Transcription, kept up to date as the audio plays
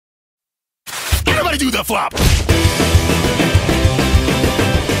Everybody do the flop.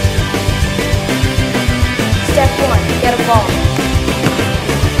 Step 1, get a ball.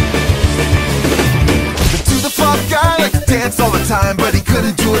 To the flop guy liked to dance all the time, but he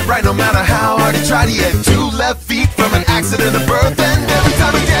couldn't do it right no matter how hard he tried. He had 2 left feet from an accident of birth, and every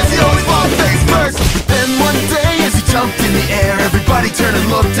time he danced he always flopped face first. But then one day as he jumped in the air, everybody turned and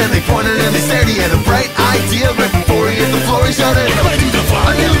looked and they pointed and they stared. He had a bright idea right before he hit the floor. He shouted, everybody do the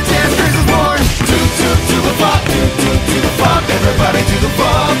flop. A new dance craze was born. To the flop, to the flop. Everybody do the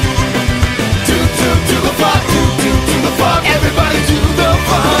flop. To the flop, to the flop. Everybody do the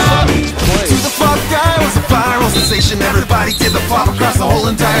flop. To the flop guy was a viral sensation. Everybody did the flop across the whole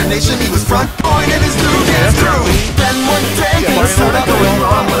entire nation. He was front point in his new dance crew. Then one day things started going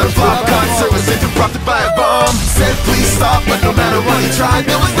wrong when a flop concert was interrupted by a bomb. Said please stop, but no matter what he tried,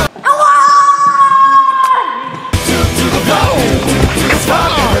 there was no to the flop, to the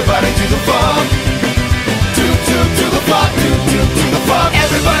flop. Everybody do the flop. To the flop, to the flop.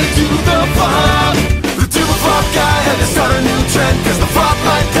 Everybody do the flop. The to the flop guy had to start a new trend, cause the flop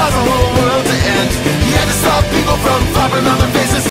might cause the whole world to end. He had to stop people from flopping on their face.